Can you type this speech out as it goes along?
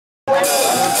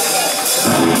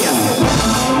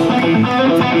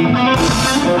Ich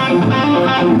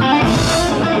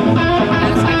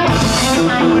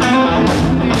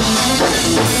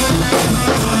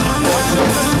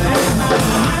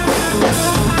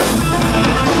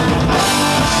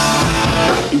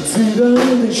zieh da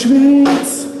in die Schweiz,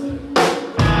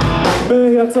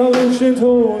 mein Herz auch in die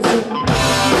Hose.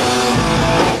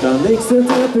 Der nächste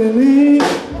Tag bin ich,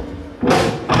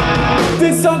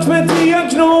 die sagt mit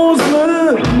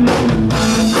Diagnose.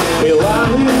 Wir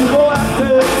waren im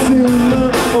Wartezimmer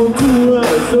und du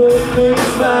als ob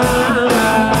nichts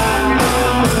war.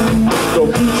 Doch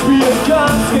ich spiel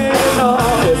ganz genau,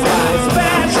 es war ein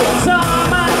Special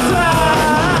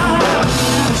Sommertag.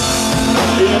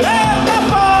 Ich renn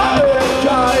davor,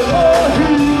 egal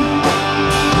wohin,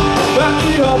 weil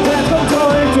ich hab nicht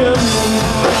Kontrolle.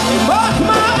 Ich mach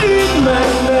mal in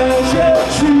mein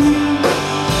Lächeln,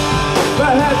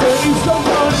 weil hätte ich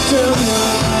Kontrolle.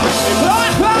 Ich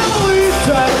brauch mal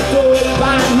Rüte durch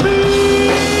bei mir.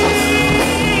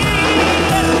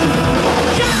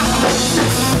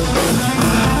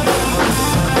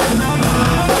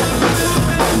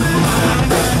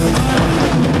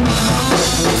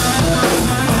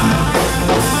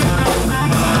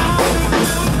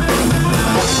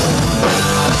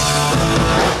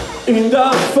 In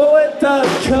der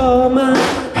Folterkammer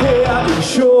her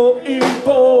ich schon im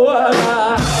Bohr.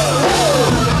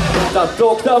 Der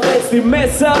Doktor wetzt die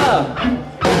Messer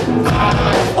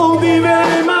und ich werd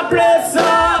immer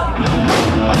besser.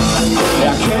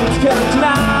 Er kennt keine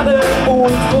Gnade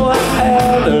und vor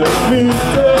einer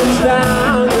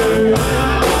Mittelstange.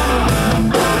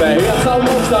 Der Herz am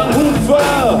Monster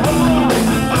Rufer,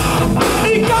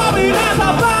 ich komm in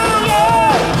einer Bange.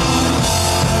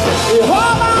 Ich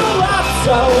hab einen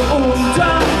Ratschau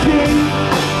unterm Kinn,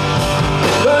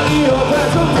 weil ich hab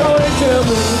jetzt so Freude.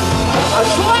 Ein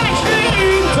schlechter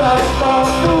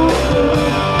Hintergrund,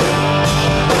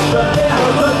 weil er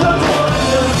hat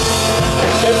Kontrolle.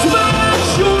 Jetzt war ein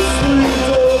Schuss mit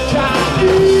Kokain.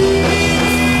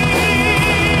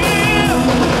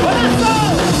 Und so,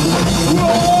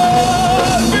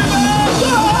 wow,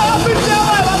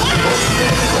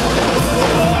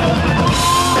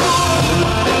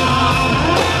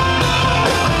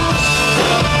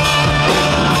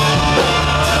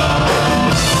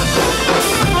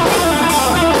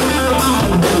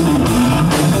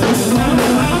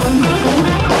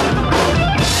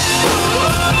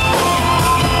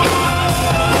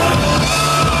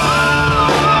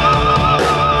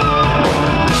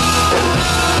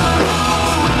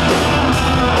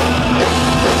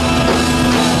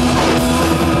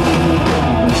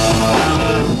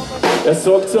 er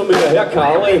sagt zu mir, Herr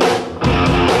Karlin,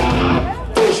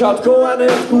 die schaut gar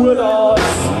nicht gut aus.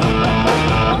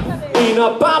 In der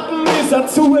Pappen ist ein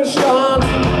Zustand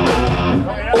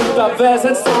und da weiß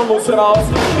jetzt da muss raus.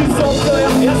 Ich sag zu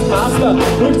ihm, erst Master,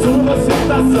 ruhig zu, was ich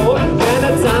da sag.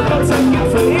 Meine Zahnbahn sind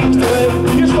gepflegt, weil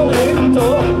wir schon jeden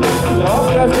Tag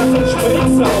draufgreift er zum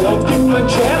Spritzer und gibt mir einen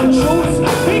gescheiten Schuss.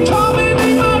 Ich kann mich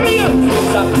nicht marieren,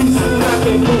 für ein bisschen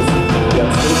Nackekuss.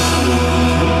 Jetzt ist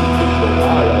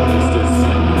ist es.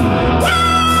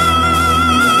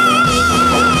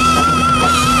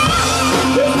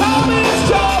 Der Traum ist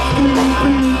schon mit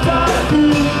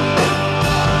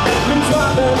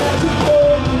Schwachen und mit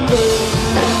Boden.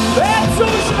 Wer zu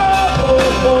schnell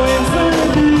und wohin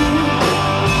sind die?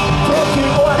 Trotz die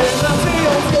Ohren nach sie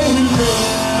uns gehüten.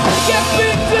 Gib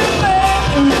bitte mehr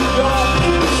über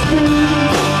ich Spiel.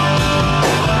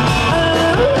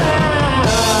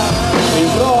 Ich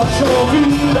brauch schon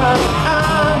wieder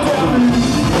an der Bühne.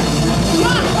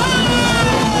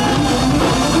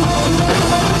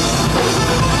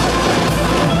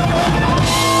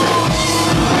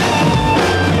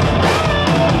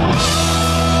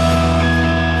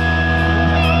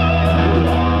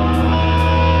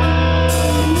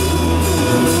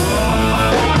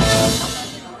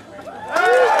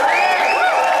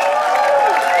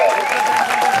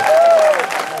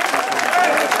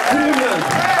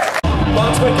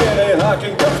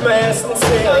 Meistens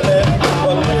sehr nett.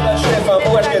 Und wenn der Chef am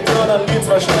Arsch geht, dann wird's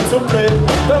mal schnell zu blöd.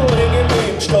 Dann leg ich mich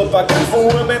in den Stopper, kein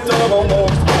Fuhr mit Tag und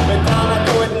Nacht. Mit einer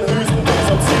kalten Hüsen bis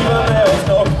um 7 Uhr auf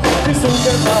Nacht. Die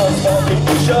Sonne raus, mach ich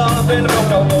die Schau den Rock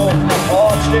am Nacht.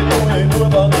 Aufsteht nur, wenn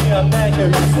ich an neue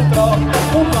Hüsen trag.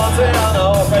 Und wenn sie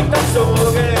einer aufhängt, dann so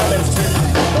gern ins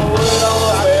Gesicht. Oder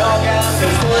was wir auch gern,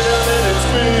 das wollen wir nicht ins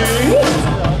Gesicht.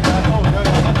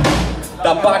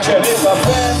 Der Backchef ist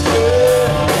verfällt.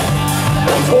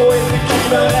 Und wo in die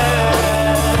Kieler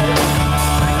rein,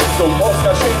 zum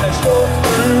Oscar steht ein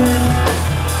Stoffgrün,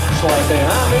 schmeiß den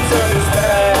Hand ins Öl,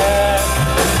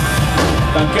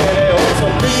 dann geht er uns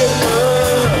zum Bier,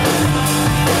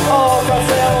 auf was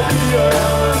er auf Bier.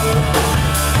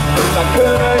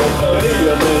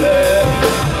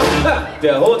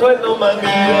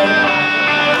 Manier.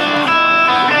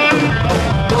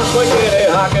 Manchmal ihre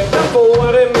Haken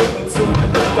davor mit dem Zug.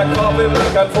 Da kann ich mir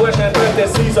kein vorstellen, könnte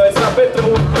sie so als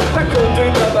Betrug. Da kommt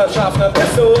wieder der Schaffner, der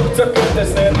sucht, so kommt es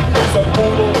nicht. So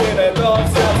gut und wie nicht auf,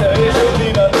 sagt schon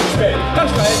wieder zu spät. Dann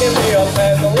steigen wir auf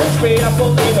Messung und späher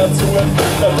von ihnen zu.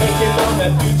 Dann denke ich noch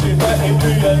nicht Budget, weil ich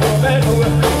bühe nur meine Ruhe.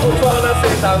 Und wenn er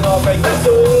sich dann aufregt, dann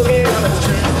so gerne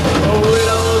tschüss. Oh,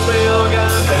 da muss mich auch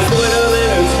ganz, das wurde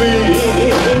mir ins Spiel.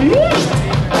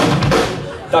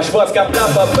 Der Schwarzkopf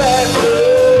darf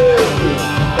verbessern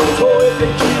und holt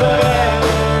den Kiefer rein.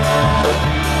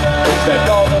 Steckt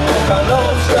auf und kann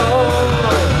aufschauen,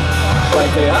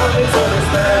 schweigt die Hand nicht so das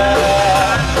Meer.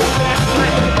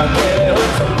 Dann geht er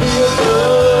uns zum Bier,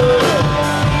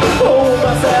 oh,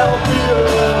 was auf Bier.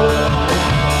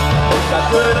 Da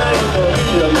können er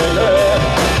ignorieren,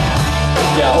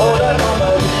 ja, oder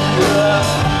nochmal wieder.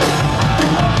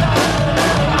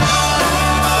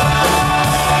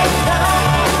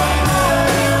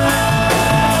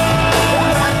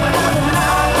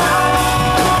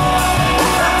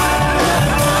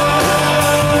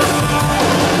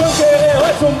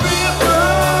 Zum Bier,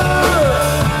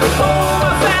 oh,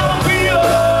 was auf Bier.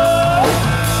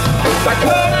 Da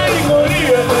können er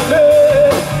ignorieren,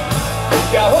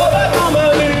 ja, oder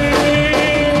nochmal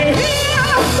nicht.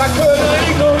 Da können er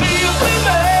ignorieren,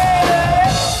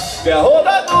 ja,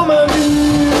 oder nochmal nicht.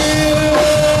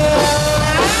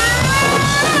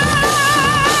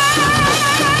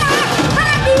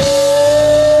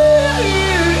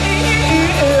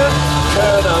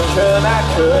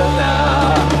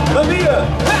 Könner. Und wir,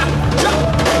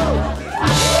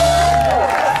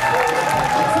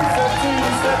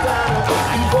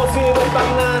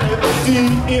 die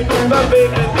ihr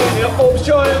überwegt, in ihr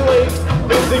Obstscheunen liegt.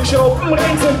 Mit sich Schruppen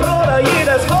rings und Bruder,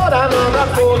 jedes Wort aneinander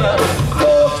vorne.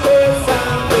 Frucht ist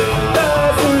an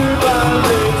das über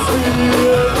nichts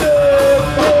wird.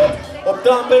 Ob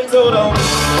Dumplings oder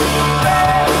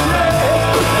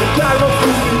egal ob du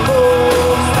die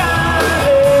Wurst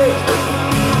anlegt.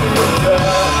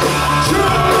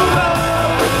 True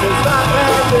love is not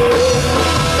ready.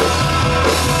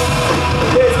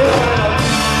 Jetzt wird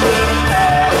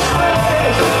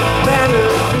einer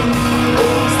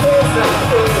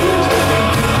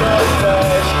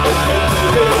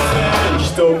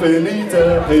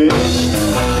Doppeliter ich.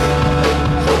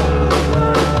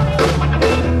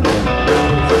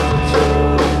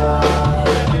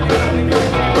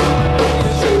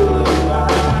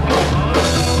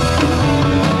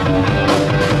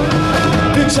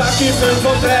 Die Chucky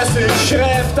 35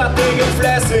 schreibt das Ding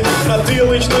fleißig.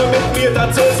 Natürlich nur mit mir,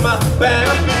 das ist mal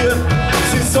Bernhard.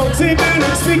 Sie sagt, sie will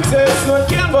nichts Fixes, nur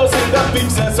gern was in der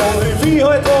Pixel. So wie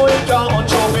heute, wo ich kann und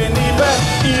schon bin ich bei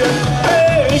ihr.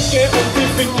 Ricke und die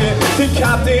Ficke, die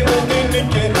Karte und die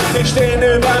Nicke, die stehen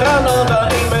übereinander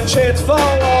in mein Chat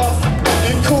vorauf.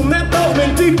 Ich komm nicht auf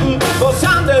den Tippen, was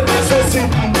sind denn diese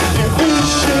Sitten? Die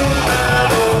wischen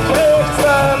an und rechts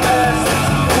am Essen,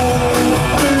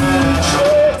 gut,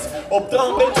 schlecht, ob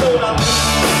dran bin oder nicht.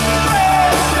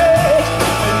 Schlecht,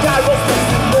 egal was du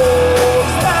los,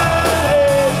 dann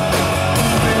echt,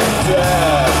 ich bin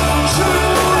der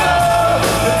Schule,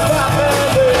 jetzt war mir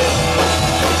nicht.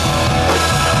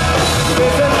 Wir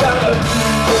sind alle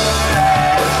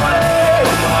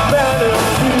meine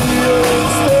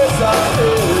Fühlens, deshalb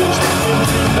ich in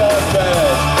dieser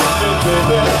Welt, bitte,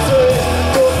 bitte,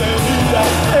 gucke wieder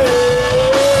echt.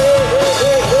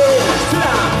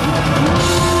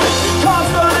 Ich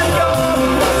komm's doch nicht auf,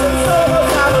 was ist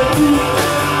sowas aber gibt.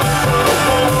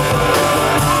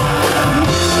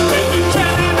 Ich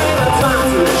kenn die Männer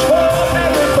 20, hoch,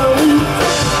 mit verliebt.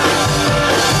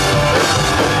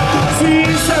 Sie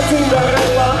ist ein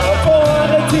Cinderella,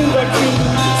 aber Kinderkind.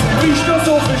 Sie riecht nur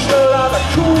so viel schneller, aber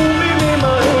cool wie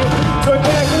nimmerhin. Für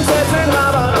Kerken setzt ein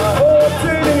Laber, hoch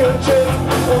in ihren Jet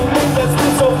und nimmt jetzt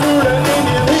die so Fühle in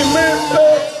ihr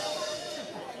Himmelbett.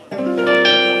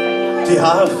 Die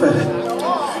Harfe,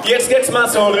 jetzt geht's mal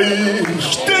so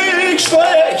richtig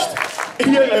schlecht.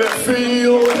 Ihre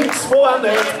Feelings waren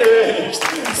nicht echt.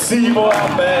 Sie war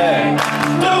weg,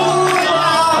 du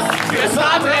warst, wir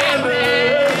sind drin.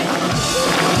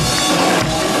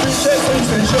 Ich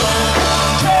bin schon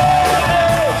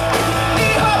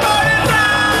ich hab alle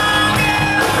Tage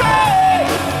weg.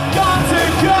 Ganz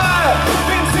egal,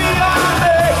 bin sie an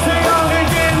mich, sie an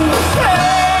mich in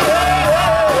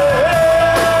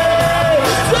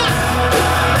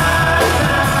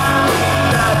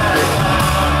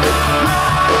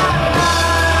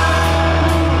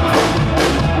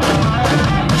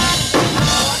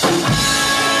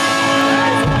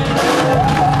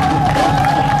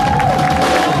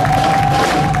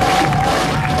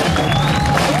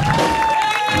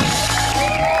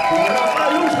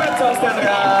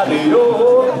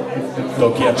da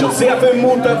gehört schon sehr viel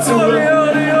Mut dazu.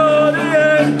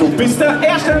 Du bist der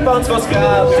Erste, wenn's was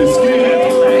gratis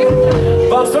gibt.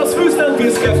 Wenn's was willst, dann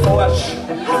wirst du geforscht.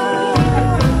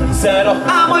 Sei doch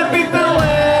einmal bitte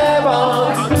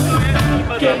lebend,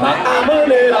 geh mal einmal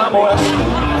nicht am Arsch.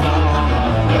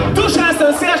 Du schreist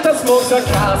als erstes, machst eine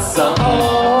Kasse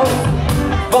auf,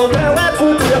 wenn der Leid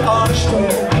von dir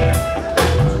ansteht.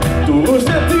 Du rufst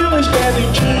natürlich gern die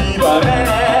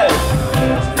Kieberei.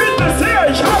 Bitte sehr,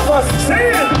 ich hab was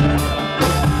gesehen.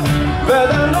 Weil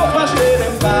dann noch was steht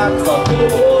im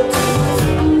Backverbot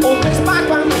und das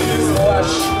Backband ist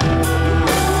Arsch.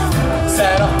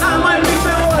 Sei doch einmal mit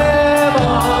mir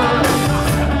lebend,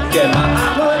 geh mal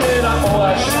einmal nicht am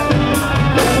Arsch.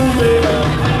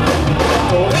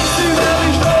 Du rennst über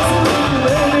die Straßen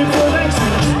und die vor dein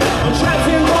Gesicht und schreibst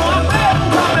irgendwo einen blöden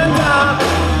Kommentar.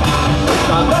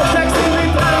 Dann steigst du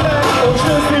mit dran und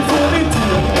stößt mich vor die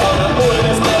Tür. Und dann hol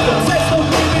das Geld und setzt doch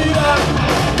nie wieder.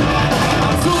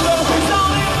 Am Zulauf ist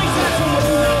auch nicht mich sehr zu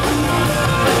hören.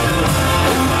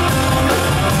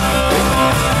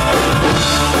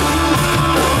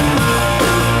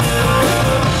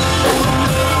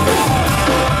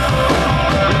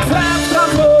 Treib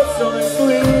drauf los und ich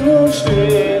flieg und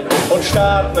steh und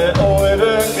start mir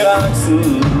eure Kraxen.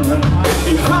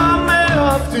 Ich komme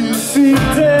auf die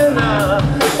 17er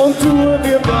und tue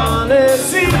wir wann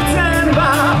es 17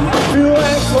 war. Für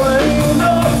euch wollen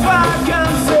noch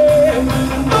Vakanzen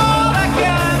oder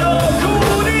gerne noch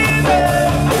gute Idee.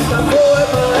 Dann wollen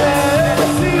wir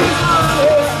es nicht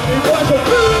machen. Ich wollte schon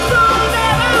 5 und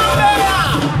mehr.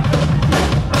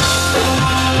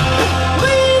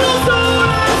 Lieder,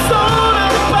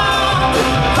 Sonnenbad,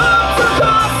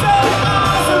 Hauptverkasse,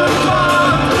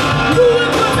 Außenbad. Nur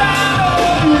für deine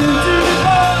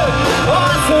Ultimate,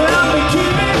 außer am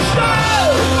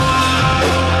Bikini-Stall.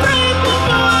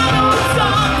 Brindenborn und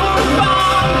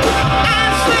Sandburgbahn,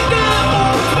 Einschläge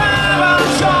und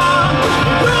Werberschauen.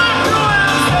 Brauch nur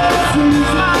eins, das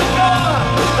ist mein Gott,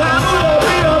 dann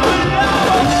wieder.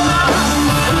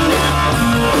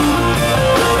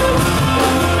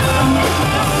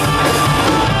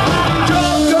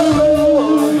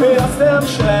 Hörst am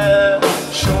Schrei,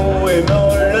 schon in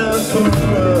allen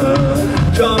Touren.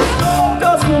 Kannst du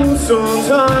das Fuß und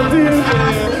Hand in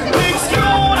Gehen, nix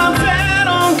Kron am Zehn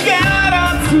und geh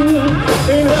dazu.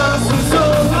 In Hassen so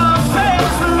auf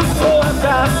Felsen vor,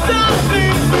 dass das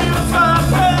nicht viel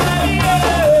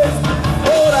verfällt.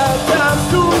 Oder dass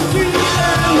du die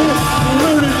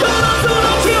Millionen so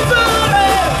noch hier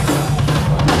verlässt.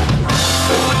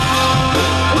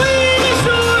 Liebe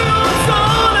Stuhl und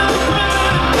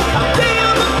Sonnenbrille, am Ding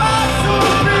und was du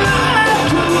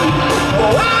willst. Wo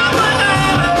einmal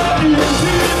eine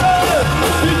Intime,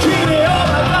 Bikini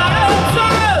oder Weiße.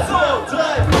 So, 3,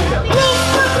 4.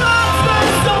 Luftvertrag,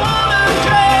 das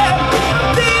Sonnencreme, am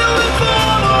Ding und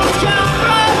von uns kein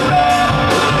Problem.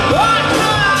 Und du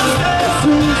hast es,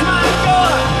 mein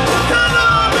Gott, kann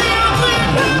auch wieder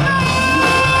mitnehmen.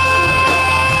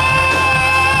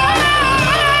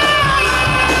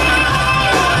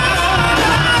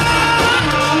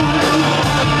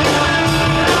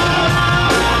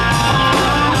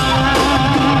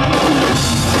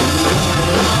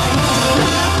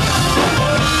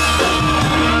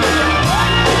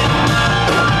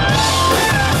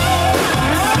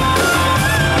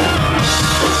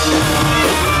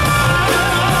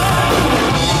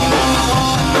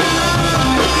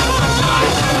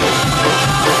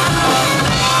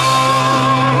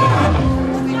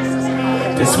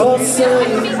 Das Wasser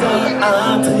in der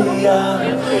Adria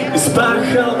ist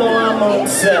bachelwarm und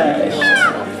seicht.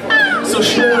 So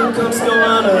schnell kannst du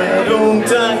auch nicht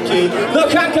untergehen. Noch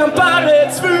kein Kampagne,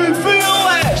 zu viel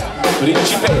vielleicht.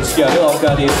 Principesca,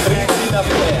 roca di strizzi da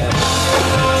fiera.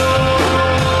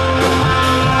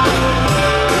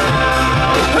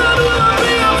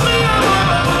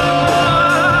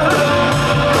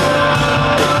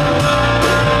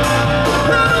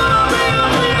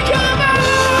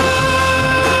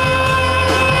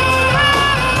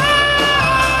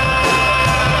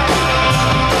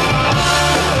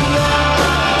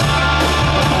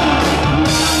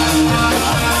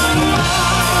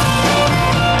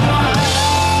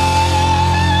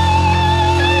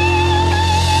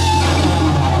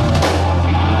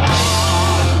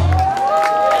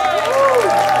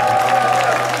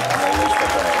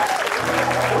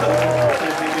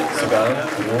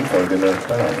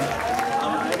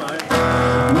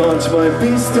 Manchmal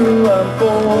bist du am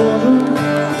Boden,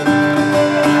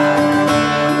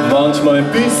 manchmal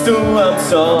bist du am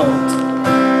Sand.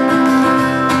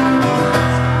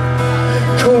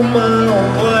 Kummer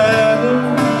und Leiden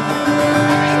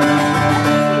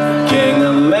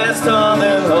gingen meist Hand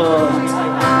in Hand.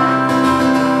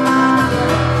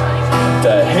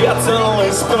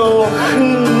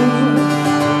 gebrochen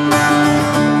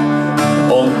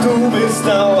und du bist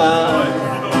allein.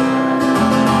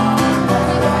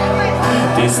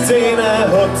 Die Szene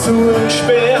hat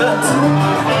zugesperrt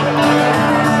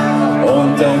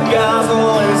und der Gasel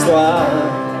ist leer.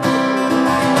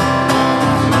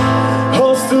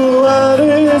 Hast du auch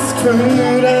das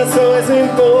Gefühl, dass alles im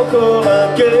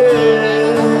Pokerland geht?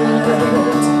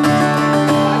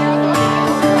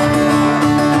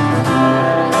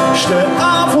 Steh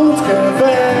auf und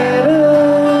gewähne,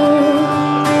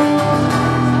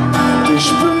 du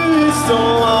spürst so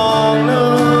lange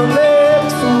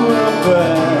nicht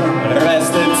vorbei. Reiß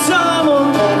den zusammen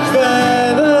und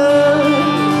weiter,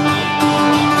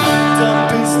 dann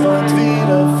bist du bald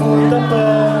wieder voll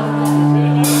dabei.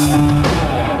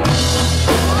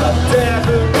 Der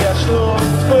will mehr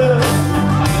schlucken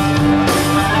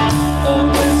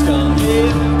und es kann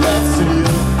jedem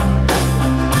passieren.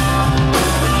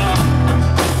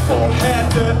 Von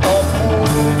heute auf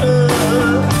morgen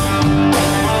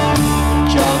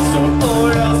kannst du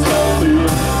alles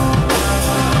verlieren.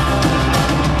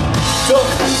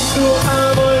 Doch bist du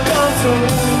einmal ganz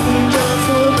unten, kannst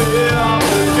du mehr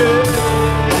abgehen.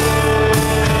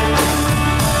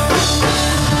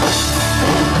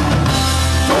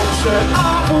 Doch steh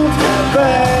auf und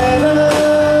gewähne.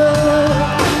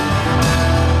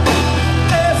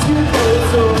 Es gibt wohl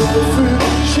so viel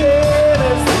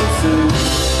Schönes zu sehen.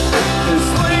 Das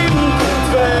Leben kommt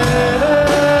weiter.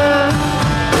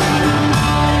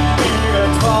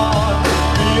 Irgendwann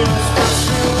wirst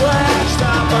du vielleicht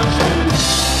aber stehen.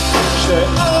 Steh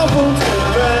auf und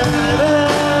gewähne.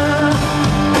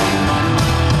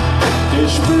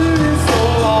 Ich spür so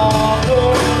lange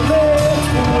und nicht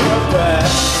vorbei.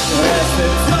 Rest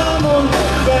nicht zusammen und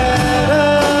weiter.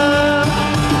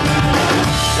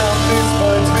 Dann bist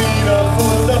bald wieder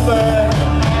voll dabei.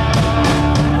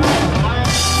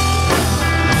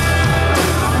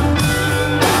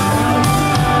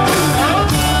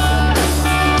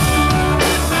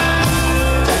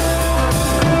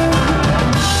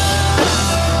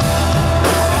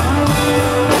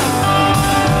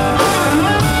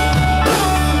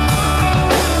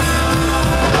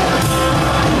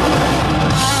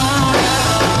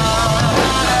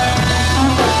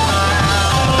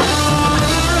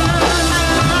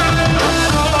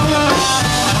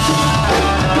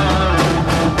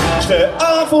 Steh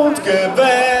auf und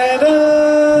gewähne.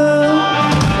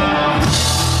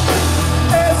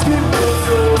 Es gibt nur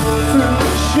so viel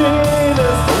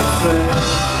Schönes zu sehen.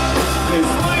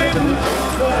 Das Leben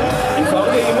kommt weiter. Ich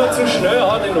fange immer zu schnell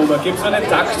an die Nummer, gib so einen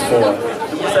Takt vor.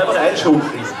 Du musst einfach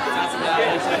einschunken.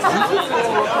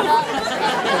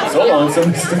 So langsam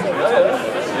ist du. Ja.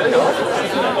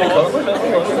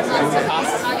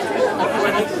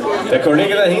 Der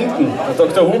Kollege da hinten, der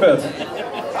Dr. Hubert.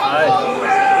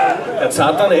 Der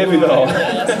zahlt dann eh wieder auf.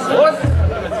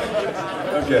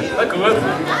 Okay, na gut.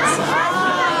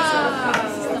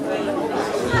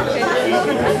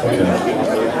 Okay.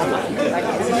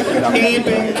 Ich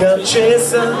bin kein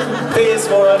Chaser, das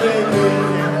war ich nie.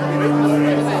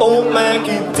 Und meine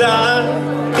Gitarre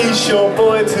ist schon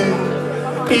bald hin.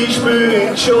 Ich spiel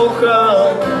in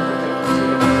Schocher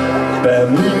bei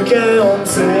Milke und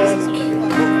Zeck.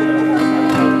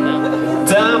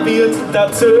 Da wird,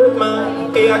 da zählt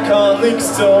man, er kann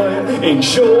nichts zahlen. In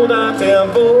Schoner, der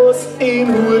was in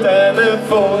Hut eine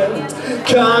fällt,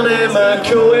 kann er mehr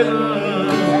gehalten,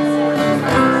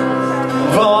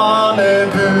 wann er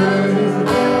will.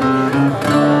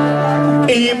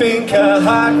 Ich bin kein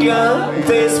Hackler,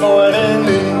 das war er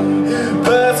nie.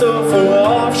 Weil so früh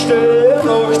aufstehen,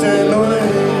 macht er nur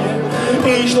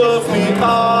nie. Ich schlaf mich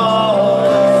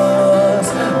aus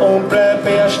und bleib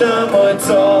erst einmal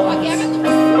zu.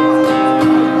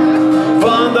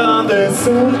 Wann dann der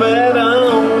Sonnenwetter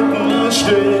unten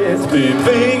steht,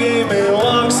 bewege ich mich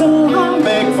langsam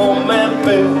weg von meinem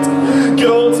Bett.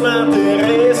 Grad mir die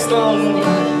Resteln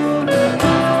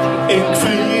in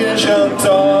frischen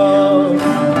Tag.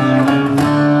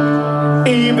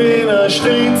 Ich bin ein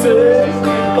Stritze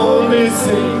und ich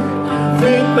sing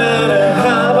mit meiner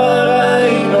Haberei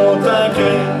und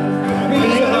dagegen.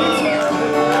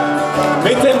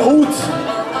 Mit dem Hut,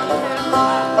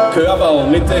 Körper,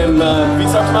 mit dem, wie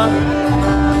sagt man,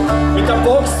 mit der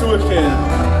Box durchgehen.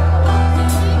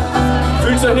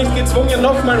 Fühlt euch nicht gezwungen,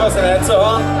 nochmal was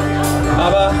reinzuhauen,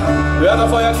 aber hört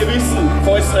auf euer Gewissen,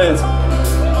 falls nicht.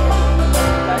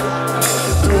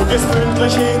 Du gehst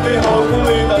pünktlich in die Hocken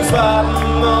mit einem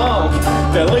zweiten Auge.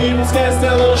 Der Lebensgeist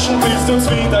erloschen, bist uns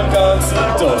wieder den ganzen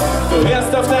Tag. Du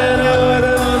hörst auf deine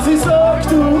Leute und sie sagt,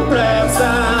 du bleibst da.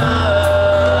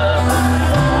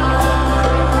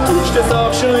 Du stehst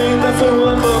auch schon in der Früh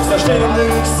und machst da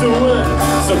ständig suchen.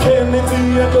 So kenn ich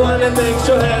dir gar nicht, denkst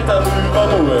schon heute an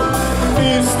Übermut.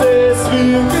 Ist es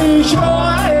wirklich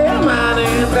wahr in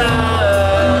meinen Traum?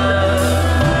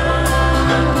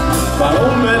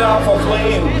 Warum nicht einfach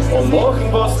leben und machen,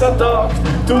 was der taugt?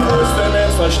 Du musst dich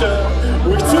nicht verstehen,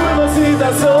 ruhig zu, was ich da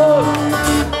sag.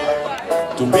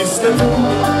 Du bist nicht du,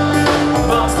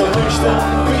 was du nüchtern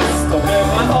bist. Doch wenn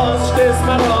man ausstehst,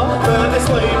 man auch, wenn es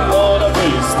Leben oder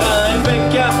bist. Ein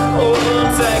Wecker und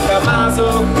Säcker,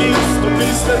 Masochist. Du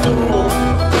bist nicht du,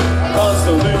 was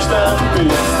du nüchtern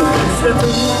bist. Du bist nicht du,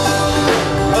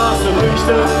 was du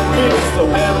nüchtern bist.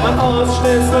 Doch wenn man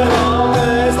ausstehst, man auch,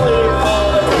 wenn es Leben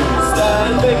oder bist.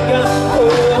 Ein Wecker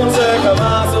und Säcker,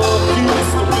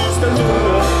 Masochist. Du bist nicht du,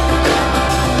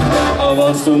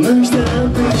 was du nüchtern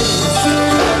bist.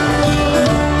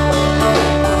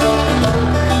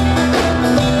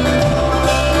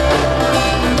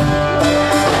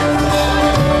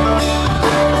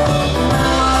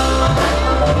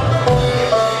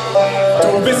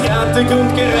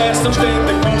 Und gereist und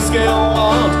ständig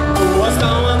missgeordnet. Du hast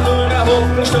dauernd nur ein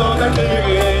Hocken statt ein Krieg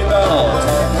in der Hand.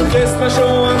 Du gehst mir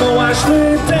schon noch ein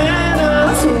Schritt deiner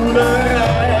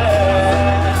Suderei.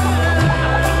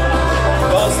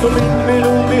 Was du mit mir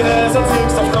um die Häuser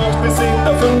ziehst, auf Nacht bis in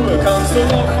der Früh, kannst du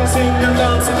lachen, singen,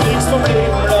 tanzen, kriegst vom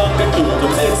Leben lang geklurt.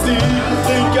 Und setzt dich,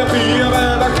 trink ein Bier,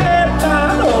 weil da geht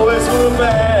dann alles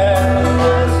vorbei.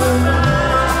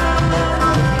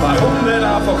 Warum nicht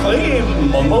einfach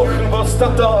leben und machen, was da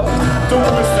taugt? Du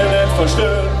musst dich nicht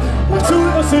verstehen, wozu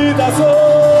was ich da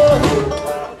sag.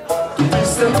 Du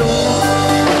bist nicht du,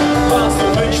 was du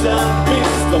nüchtern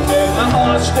bist. Und wenn man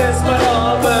ausstehst, man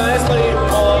arbeitet, Leben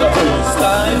oder bist.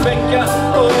 Ein Wecker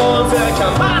und wer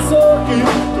kein Maso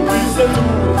gibt. Du bist nicht du,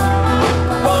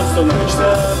 was du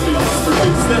nüchtern bist. Du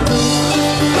bist nicht du,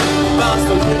 was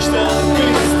du nüchtern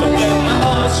bist. Und wenn man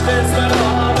ausstehst, man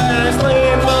arbeitet,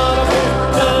 Leben oder bist.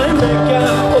 Ein Wecker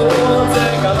und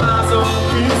Säcker,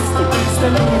 Masochist, du bist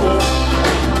nicht du,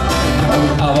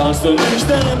 aber was du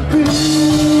nüchtern bist.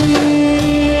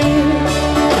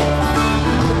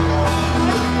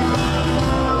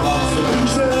 Was du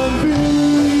nüchtern bist.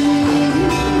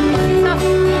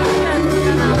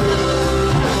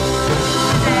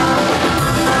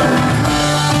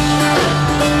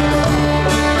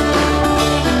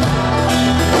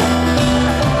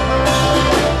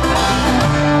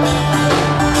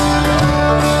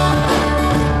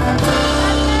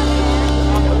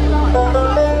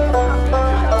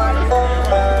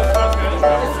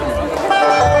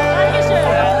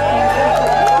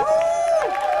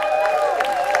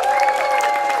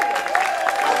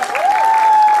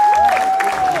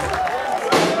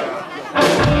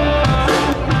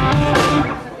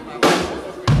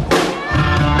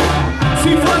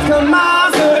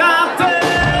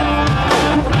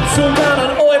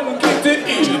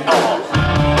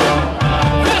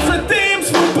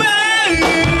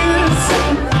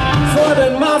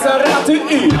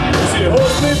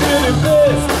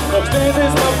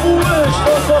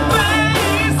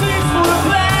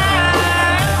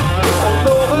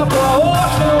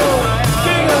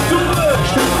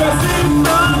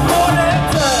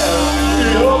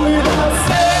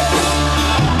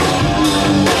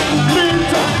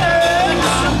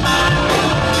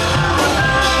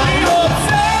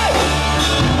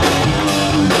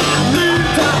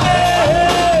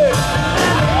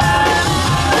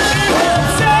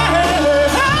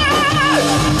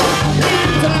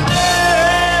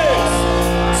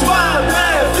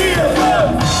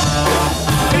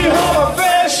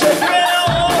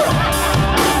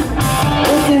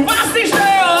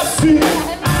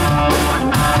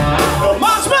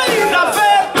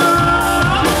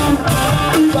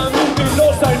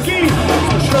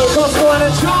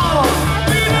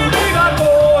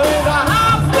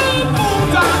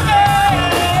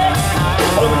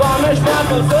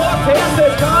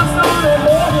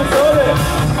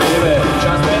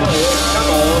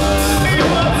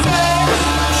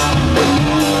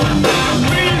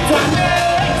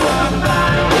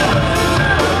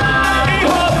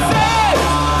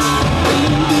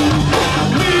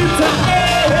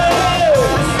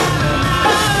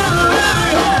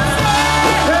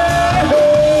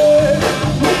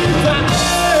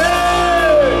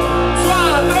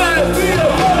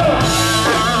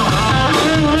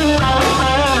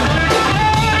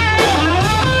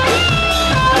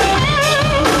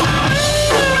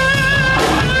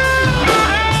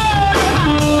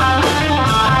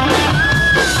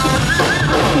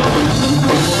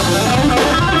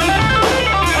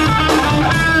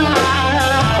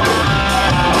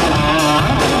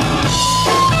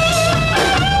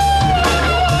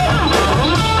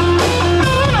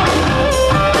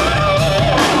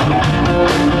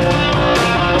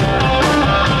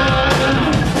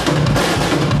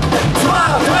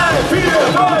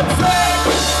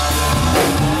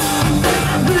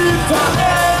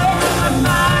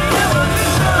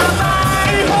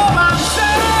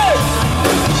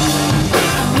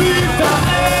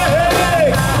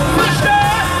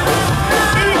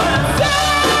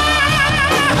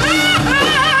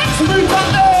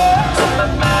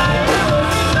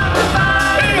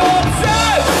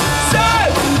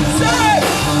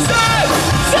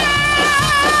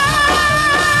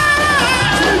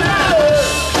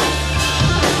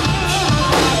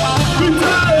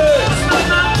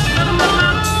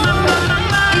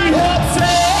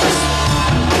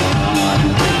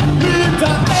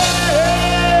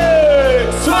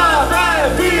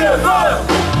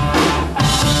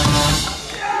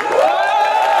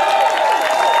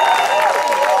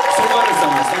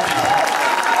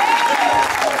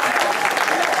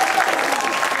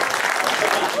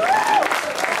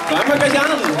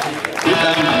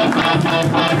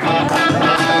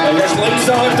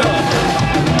 Alter, Alter!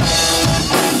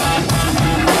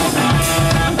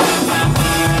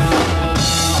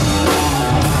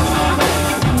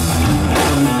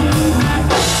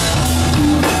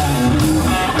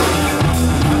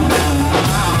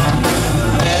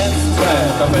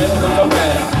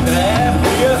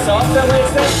 Der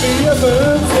letzte 4, 5,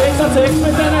 6 und 6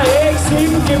 mit einer X7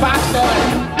 gewachsen.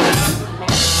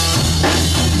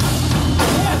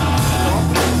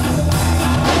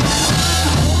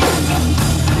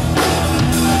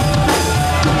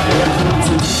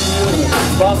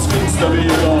 Was willst du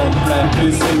wieder? Bleib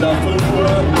bis in der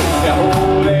Flur.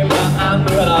 Erhole immer an,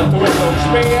 nur dann durch und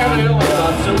sperre und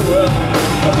dazu.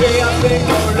 Wer den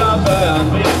Kollaber an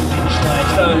mich,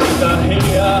 streicht er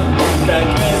hinterher. Kein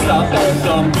Gräsler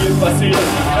unterm Bild passiert,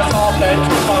 das auch dein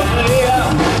Zufall leer.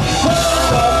 Und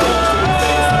auf den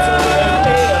Spielfesten zu dem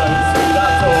Meer ist wieder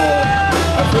tot.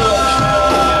 Er führt schnell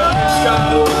und er ist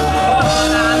kaputt.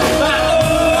 Und an die Wand.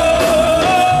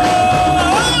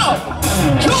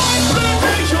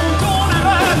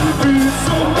 Bis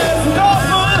zum letzten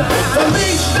Tropfen,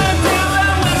 vermischt den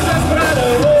Tieren ist das breite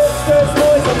Rot des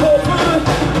neuesten Kopfen.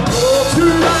 Wozu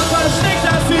man versteckt,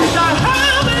 dass sich da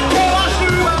Haar mit Keller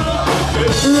schnüren.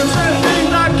 Gefühlt sind in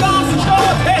der ganzen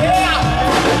Stadt her.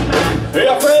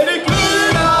 Ja, Freddy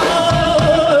Krüger,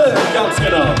 ganz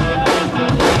genau.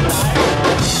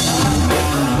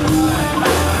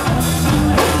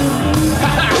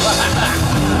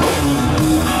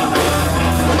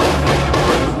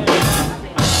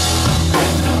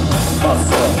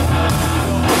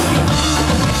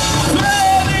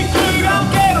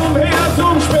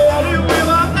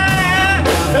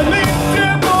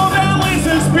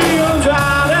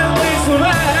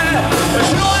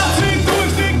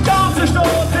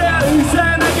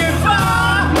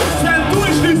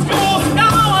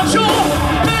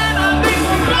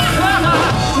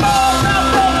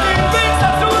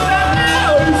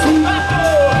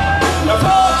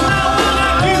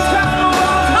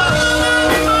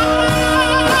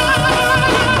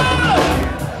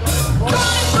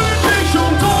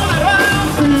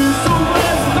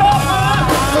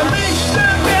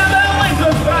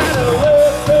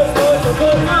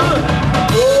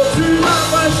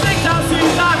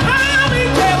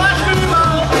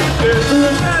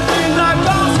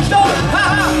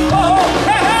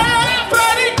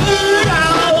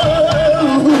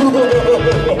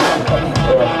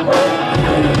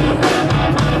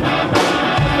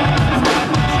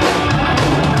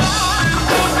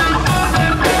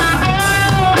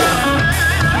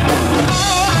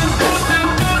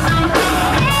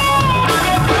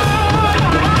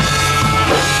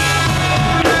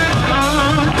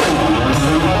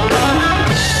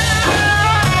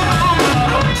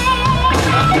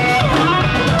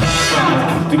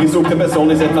 Die gesuchte Person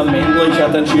ist etwa männlich,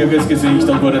 hat ein schieres Gesicht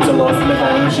und wurde zur Läufe mit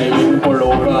einem schäbigen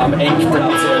Pullover am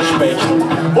Eckplatz erspecht.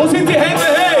 Wo sind die Hände,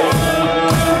 hey?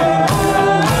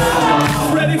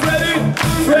 Freddy, Freddy,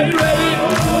 Freddy, Freddy.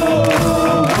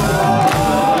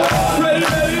 Freddy,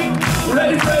 Freddy,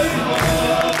 Freddy, Freddy.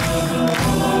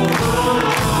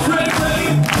 Freddy, Freddy.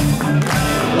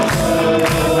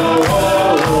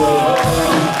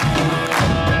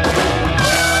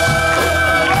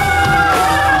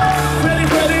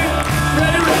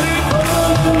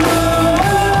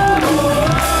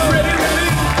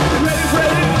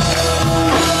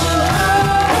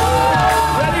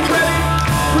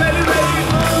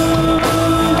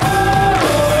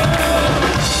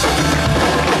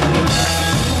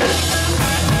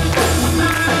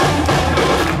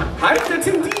 Haltet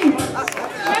den Dieb!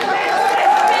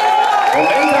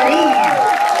 Moment dahin!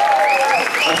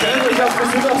 Wahrscheinlich hast du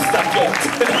Südoststadt. Der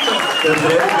Freddy will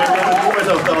mir mit Ruhe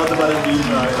auf der Autobahn in Wien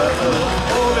rein.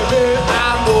 Ohne will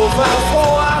Hannover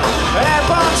vor,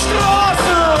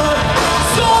 Straße,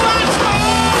 so ein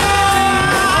Spaß!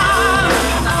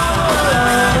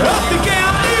 Hört die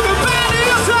gern über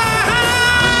Berlin sein!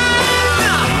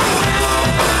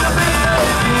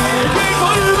 Ich geh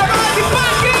vorüber, weil die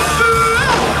Bank ist für!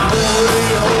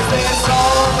 Die Hose ist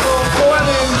auf und vor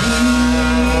dem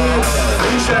Bier.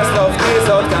 Ich scheiß auf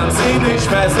Käse und kann sie nicht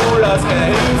mehr so, lass mir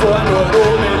hinfahren, nur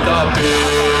mit der Bier.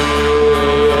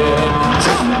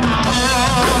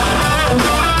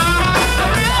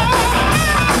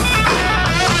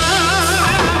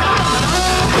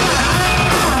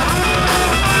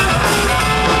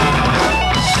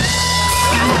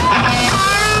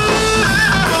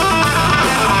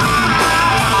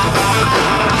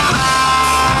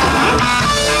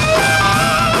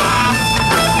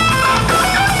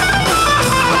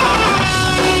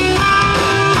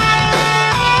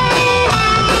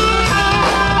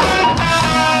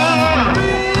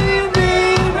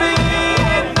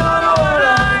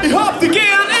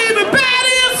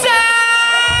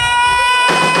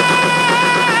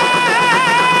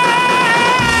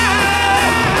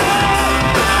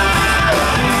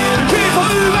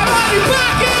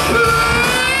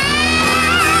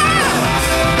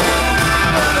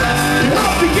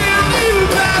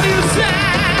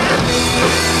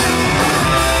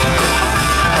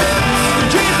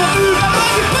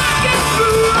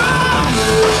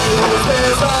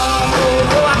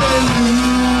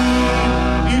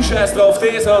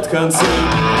 das hat keinen Sinn.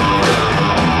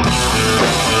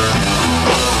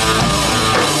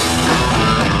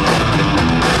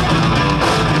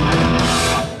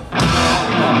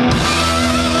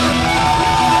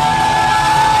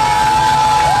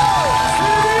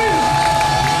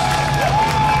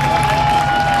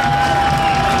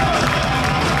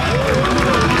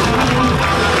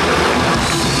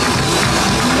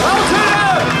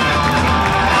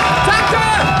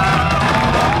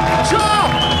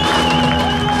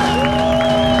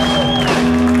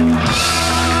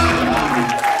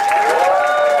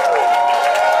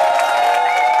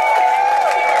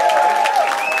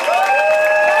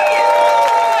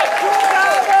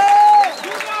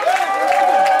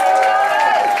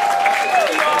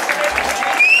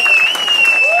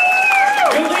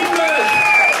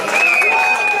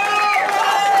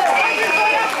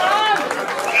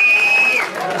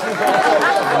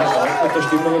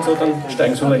 Und so, dann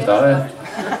steigen so leicht an.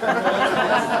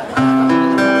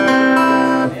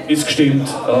 Ist gestimmt,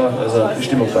 also die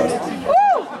Stimmung passt.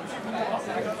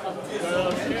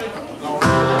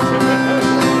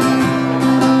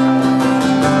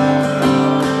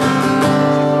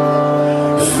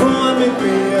 Vor mit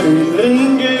mir im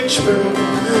Ring gespielt,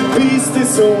 bis die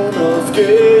Sonne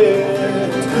aufgeht.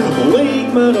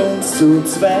 Legen wir uns zu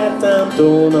zweit am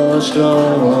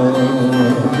Donaustrand.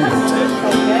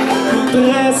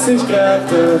 30 Grad,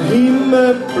 der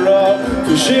Himmel blau,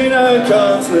 viel schöner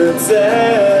kann's nicht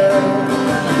sein.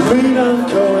 Mit einem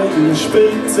kalten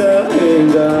Spritzer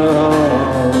in der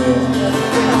Hand.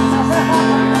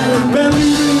 Mein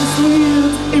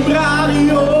Lieblingslied im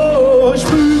Radio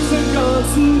spielt's den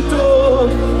ganzen Tag.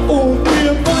 Und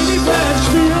wir wollen die Band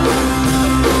spielen,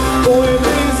 wollen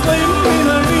das Leben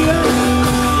inhalieren.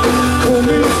 Komm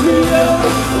mit mir,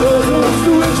 lass uns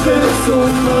durchstehen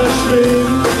und mal schweben.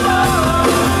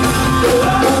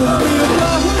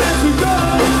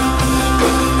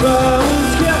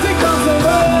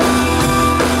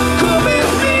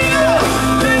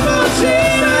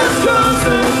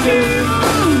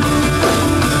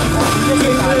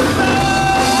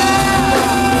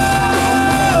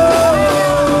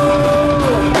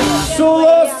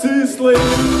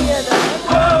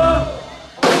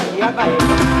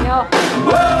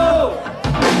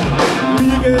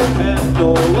 Wir gehen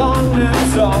noch lang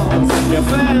nicht aus, wir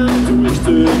fahren durch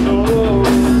die Not.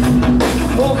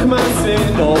 Hoch man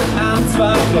sehen noch ein,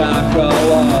 zwei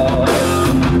Krakauer.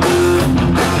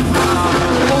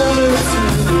 Ohne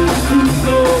Züge,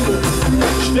 Flugnoten,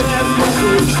 sterben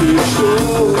durch die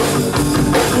Stadt.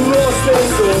 Los, das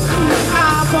so cool,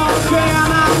 einfach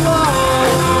gerne laufen.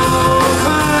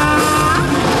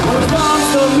 Und wenn's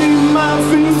noch immer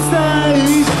finster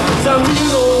ist, sind wir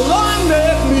noch lang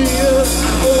mit mir.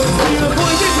 Und wir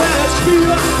wollen die Welt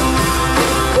spüren,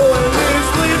 wollen das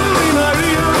Leben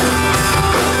inhalieren.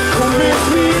 Komm mit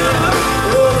mir,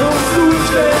 lass uns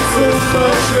durchstehen und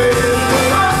verschwinden.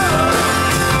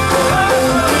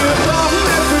 Und wir brauchen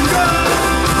nicht viel Geld,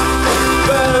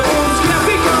 weil uns klärt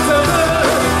die ganze Welt.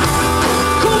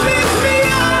 Komm mit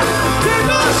mir, die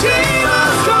Maschine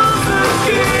kann es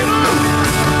geben.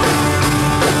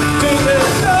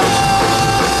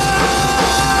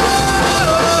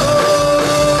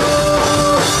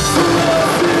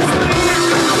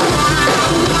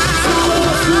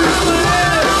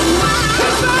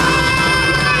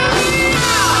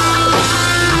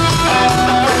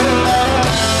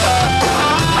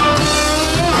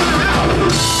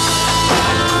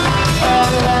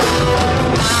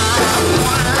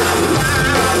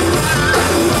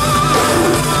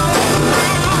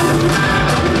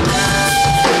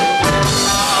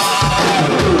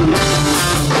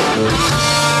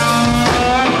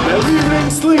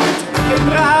 Im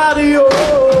Radio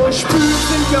spült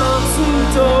den ganzen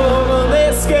Tag und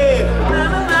es geht. Na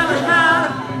na na na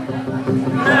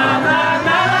na na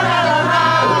na na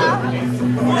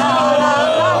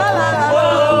na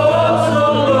na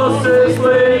so ist das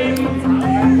Leben.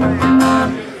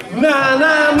 Na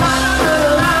na na na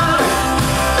na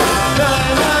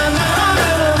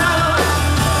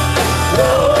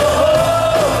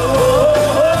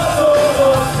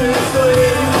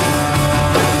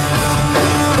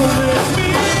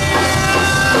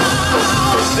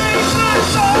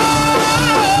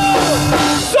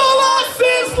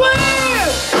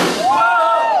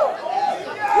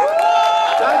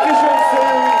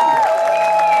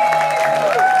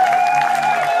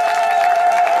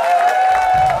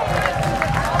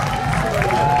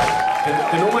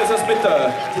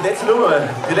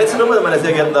Die letzte Nummer, meine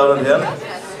sehr geehrten Damen und Herren.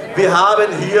 Wir haben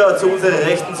hier zu unserer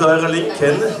Rechten, zu eurer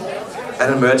Linken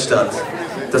einen Merchstand.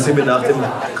 Da sind wir nach dem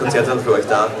Konzert für euch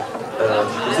da,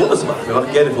 Fotos machen. Wir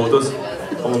machen gerne Fotos.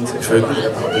 und schön,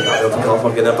 wir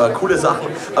verkaufen gerne ein paar coole Sachen.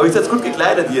 Aber ihr seid gut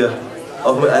gekleidet hier,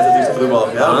 auch mit Eiserdüster drüber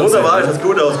auch. Ja, wunderbar, schaut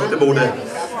gut aus, gute Mode.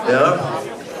 Ja,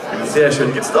 sehr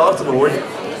schön. Gibt's da auch zum Holen?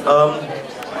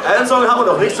 Einen Song haben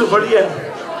wir noch, nicht zu verlieren.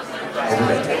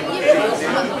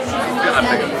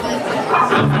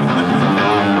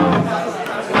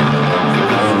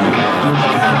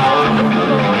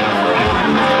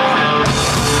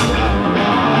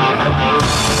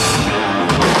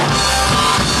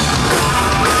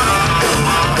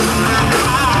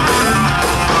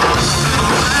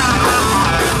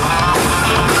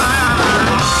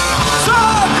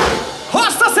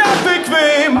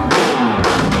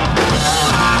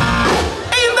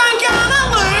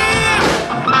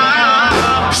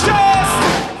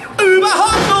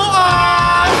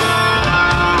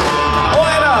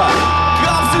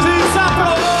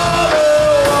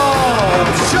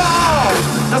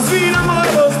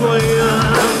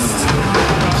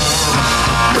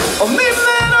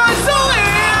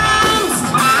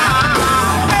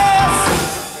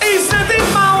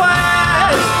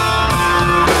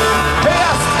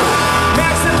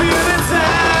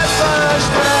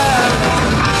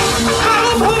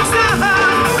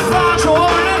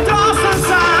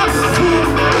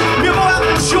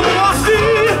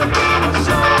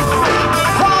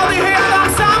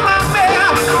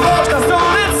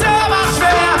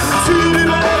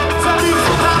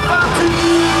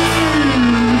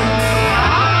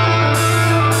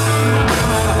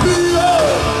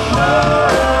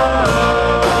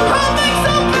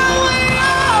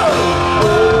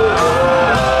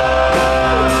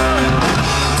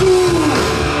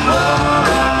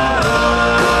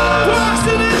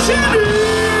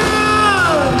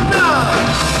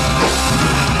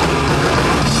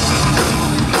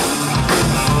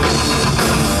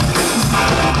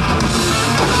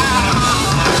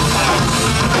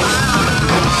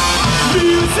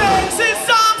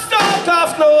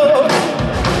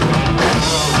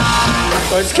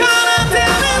 It's kind of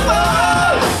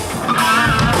terrible.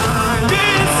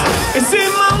 This is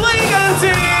in my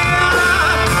legacy.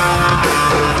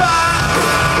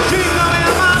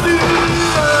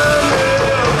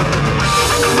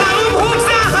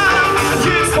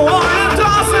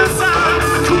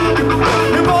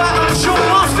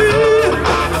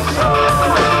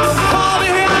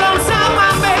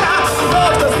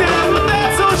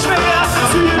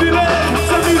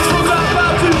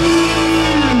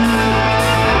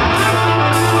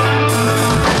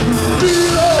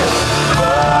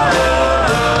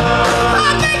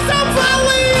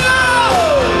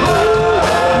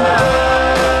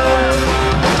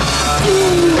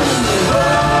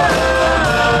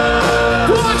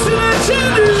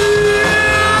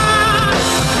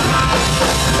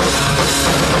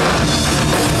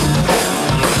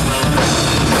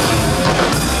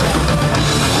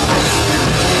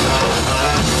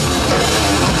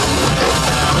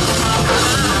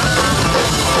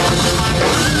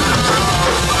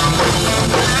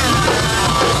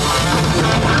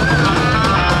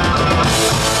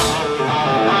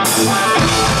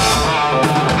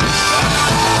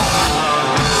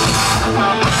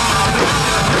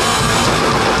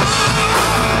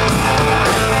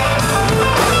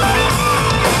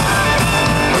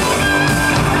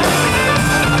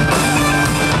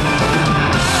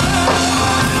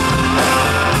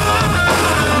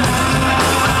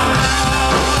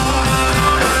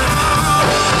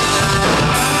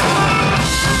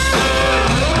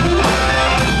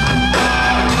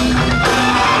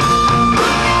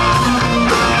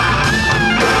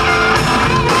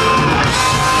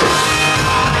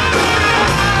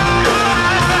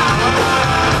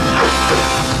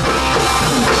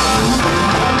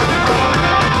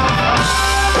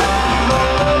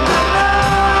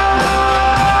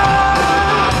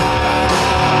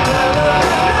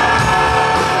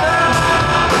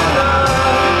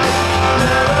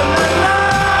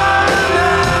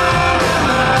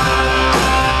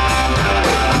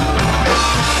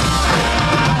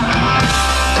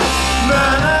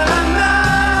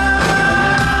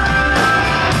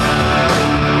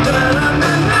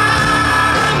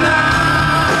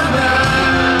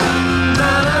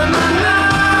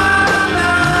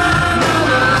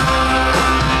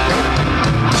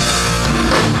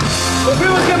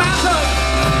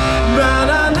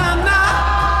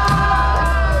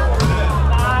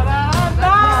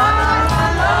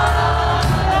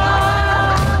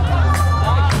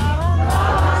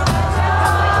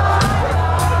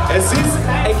 Es ist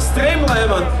extrem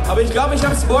leibend, aber ich glaube, ich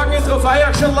habe es morgen in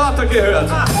Trofeiak schon lauter gehört.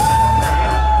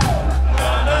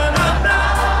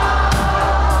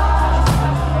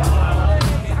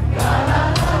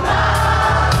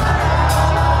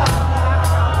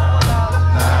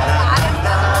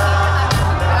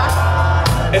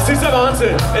 Es ist ein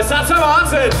Wahnsinn. Es ist ein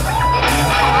Wahnsinn.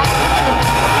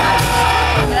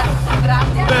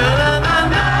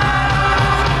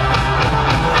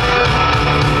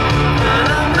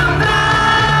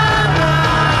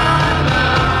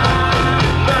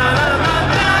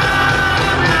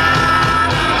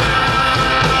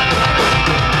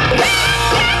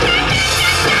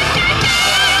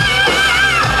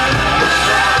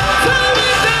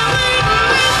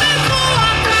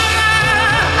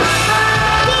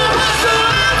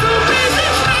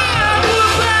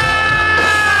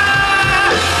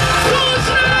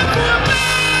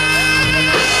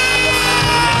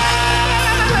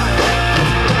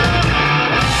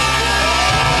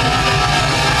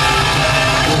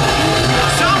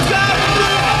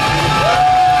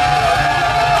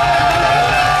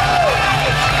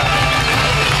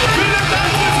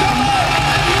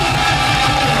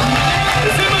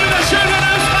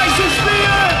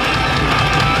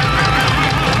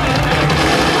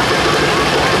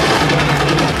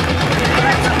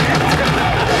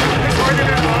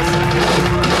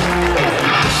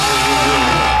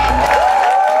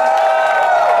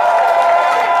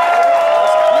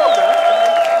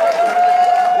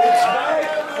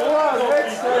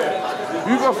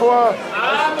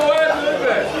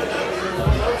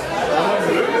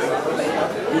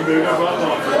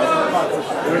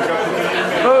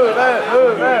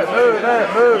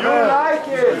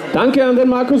 Danke an den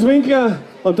Markus Winkler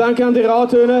und danke an die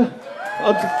Rautöne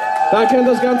und danke an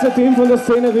das ganze Team von der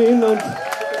Szene Wien und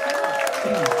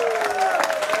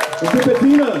die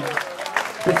Bettina,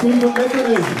 das Team von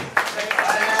Metternich.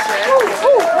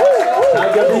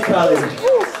 Danke an dich, Karlin.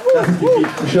 Das ist die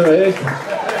Gift. Schon recht.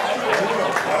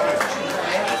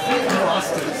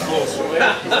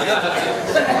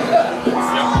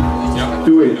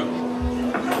 Do it.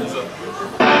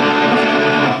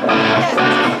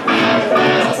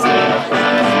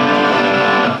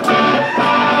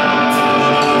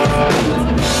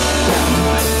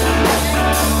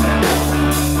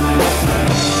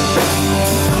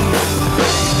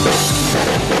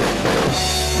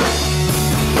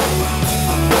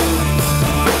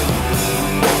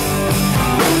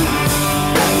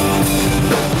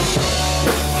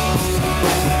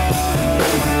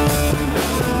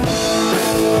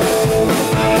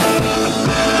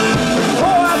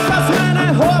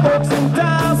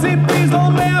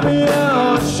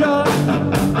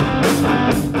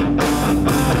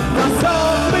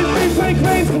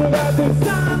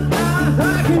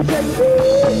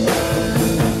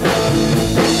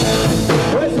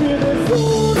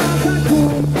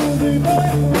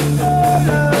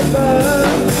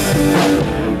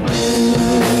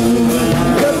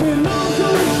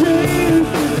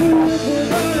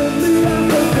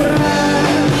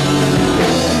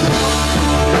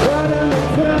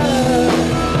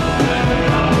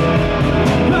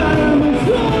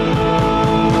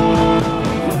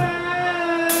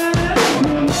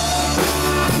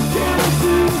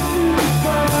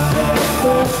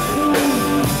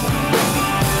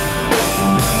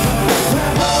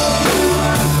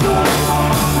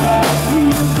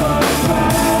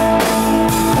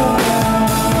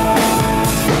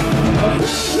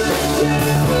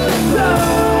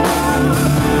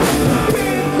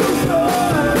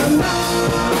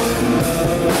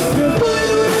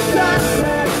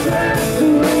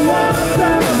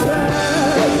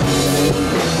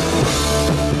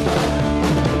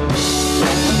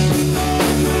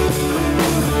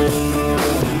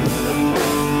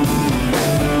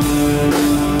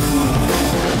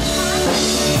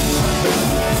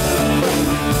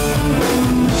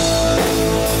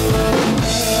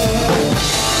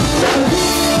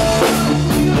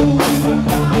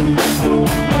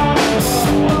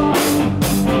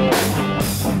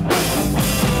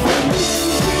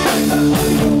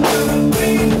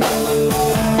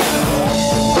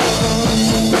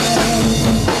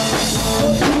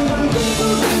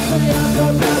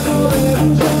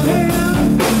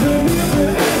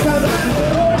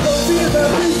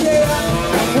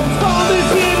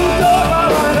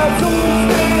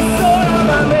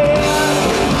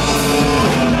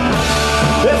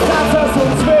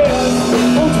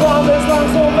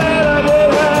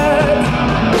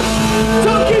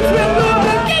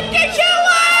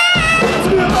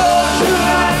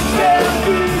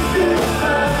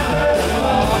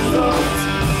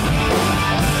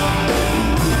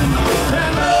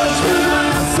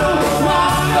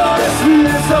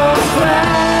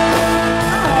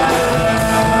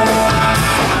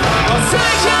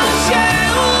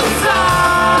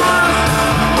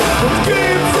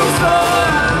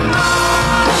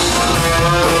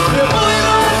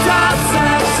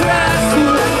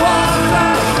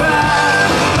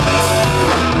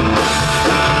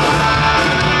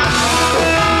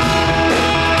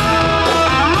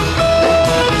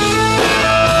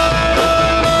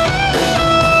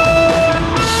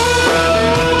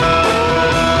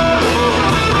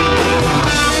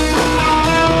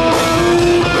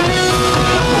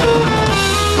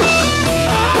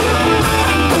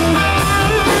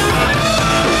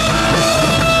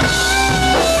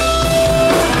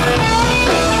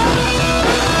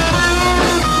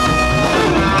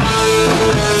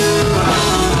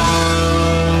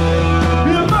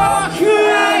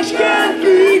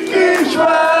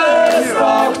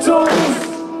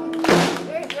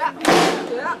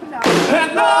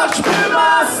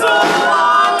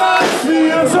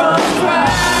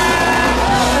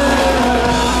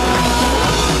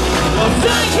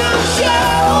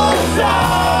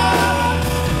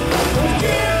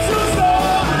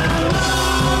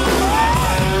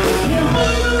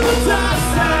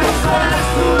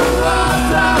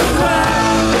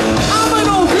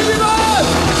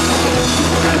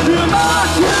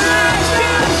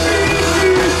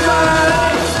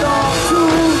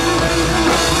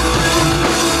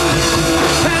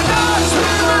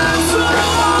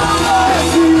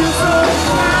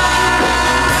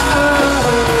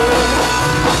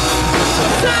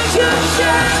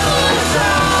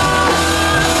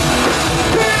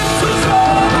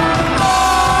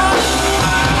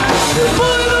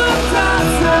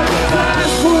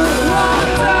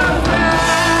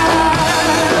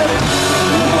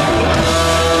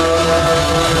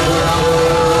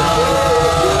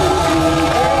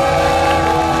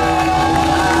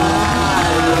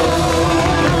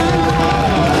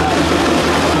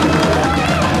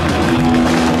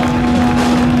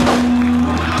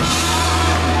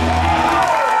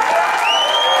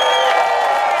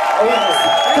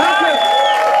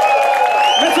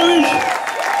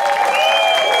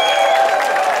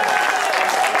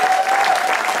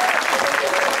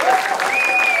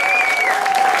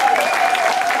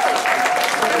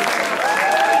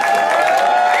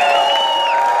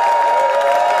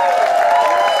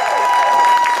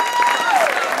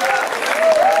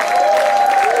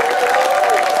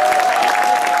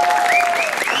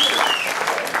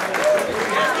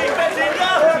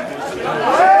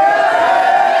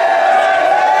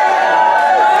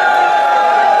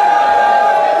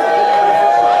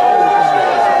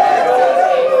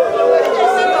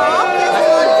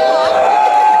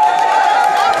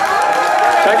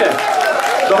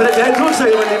 Noch eine kleine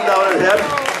Durchsage, meine lieben Damen und Herren.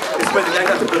 Ist heute gleich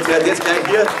nach dem Konzert, jetzt gleich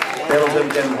hier bei unserem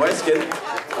kleinen Häuschen.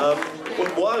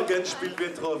 Und morgen spielen wir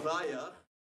in Trauer.